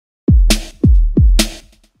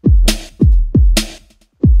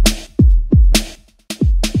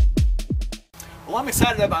Well, I'm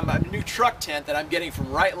excited about my new truck tent that I'm getting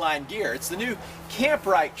from Right Line Gear. It's the new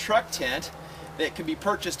CampRight truck tent that can be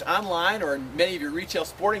purchased online or in many of your retail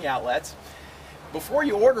sporting outlets. Before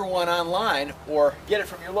you order one online or get it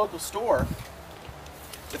from your local store,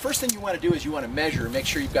 the first thing you want to do is you want to measure and make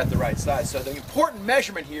sure you've got the right size. So the important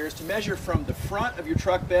measurement here is to measure from the front of your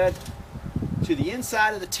truck bed to the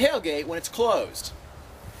inside of the tailgate when it's closed.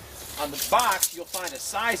 On the box you'll find a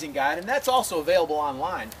sizing guide, and that's also available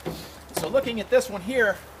online. So looking at this one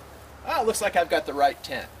here, it looks like I've got the right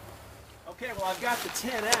tent. Okay, well, I've got the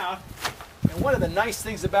tent out, and one of the nice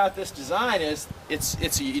things about this design is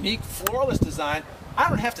it's a unique floorless design. I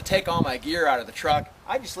don't have to take all my gear out of the truck.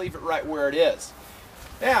 I just leave it right where it is.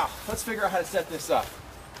 Now, let's figure out how to set this up.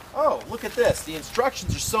 Oh, look at this. The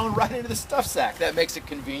instructions are sewn right into the stuff sack. That makes it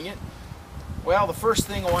convenient. Well, the first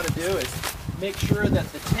thing I want to do is make sure that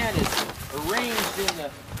the tent is arranged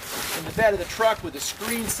in the bed of the truck with the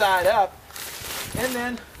screen side up, and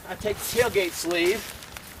then I take the tailgate sleeve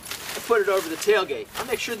and put it over the tailgate. I'll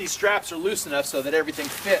make sure these straps are loose enough so that everything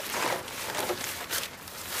fits.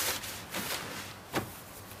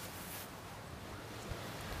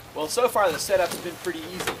 Well, so far the setup's been pretty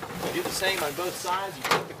easy. You do the same on both sides. You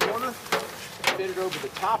take the corner, fit it over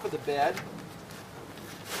the top of the bed,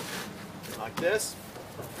 like this.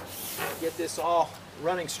 Get this all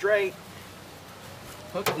running straight.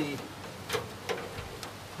 Hook the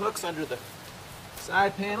hooks under the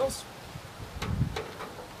side panels,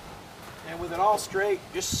 and with it all straight,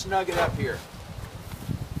 just snug it up here.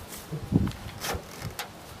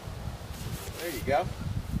 There you go.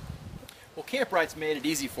 Well, CampRight's made it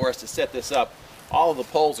easy for us to set this up. All of the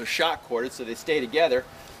poles are shock corded so they stay together,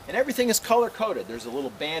 and everything is color coded. There's a little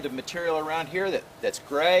band of material around here that's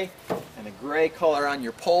gray, and a gray color on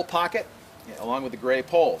your pole pocket, along with the gray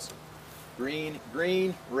poles. Green,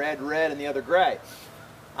 green, red, red, and the other gray.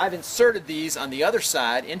 I've inserted these on the other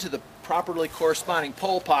side into the properly corresponding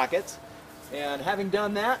pole pockets, and having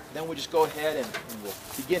done that, then we'll just go ahead and we'll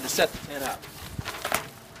begin to set the tent up.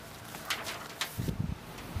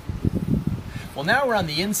 Well, now we're on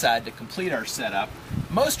the inside to complete our setup.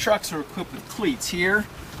 Most trucks are equipped with cleats here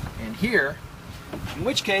and here, in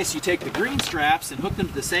which case you take the green straps and hook them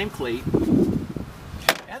to the same cleat,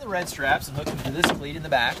 and the red straps and hook them to this cleat in the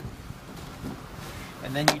back,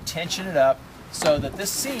 and then you tension it up so that this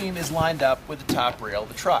seam is lined up with the top rail of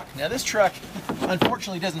the truck. Now, this truck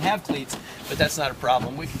unfortunately doesn't have cleats, but that's not a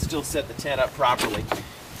problem. We can still set the tent up properly.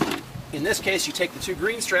 In this case, you take the two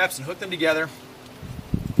green straps and hook them together,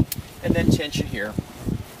 and then tension here.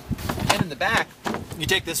 And in the back, you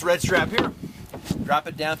take this red strap here, drop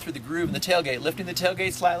it down through the groove in the tailgate, lifting the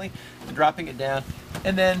tailgate slightly and dropping it down,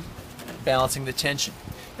 and then balancing the tension.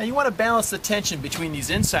 Now, you want to balance the tension between these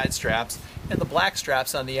inside straps and the black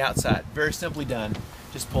straps on the outside. Very simply done,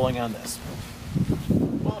 just pulling on this.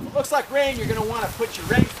 Well, if it looks like rain, you're going to want to put your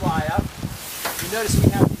rain fly up. You notice we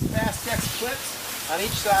have these Fastex clips on each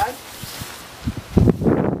side,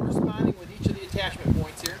 corresponding with each of the attachment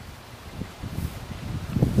points here.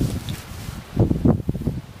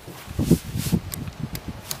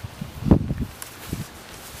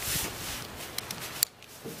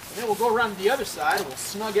 Then we'll go around to the other side and we'll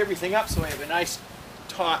snug everything up so we have a nice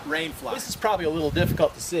taut rain fly. This is probably a little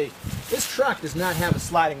difficult to see. This truck does not have a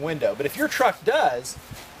sliding window, but if your truck does,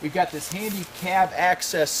 we've got this handy cab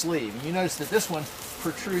access sleeve. And you notice that this one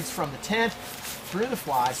protrudes from the tent through the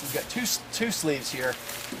fly, so we've got two sleeves here,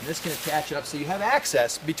 and this can attach up so you have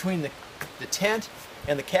access between the tent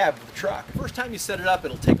and the cab of the truck. The first time you set it up,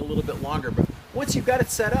 it'll take a little bit longer, but once you've got it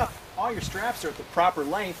set up, all your straps are at the proper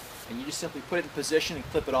length, and you just simply put it in position and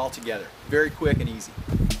clip it all together. Very quick and easy.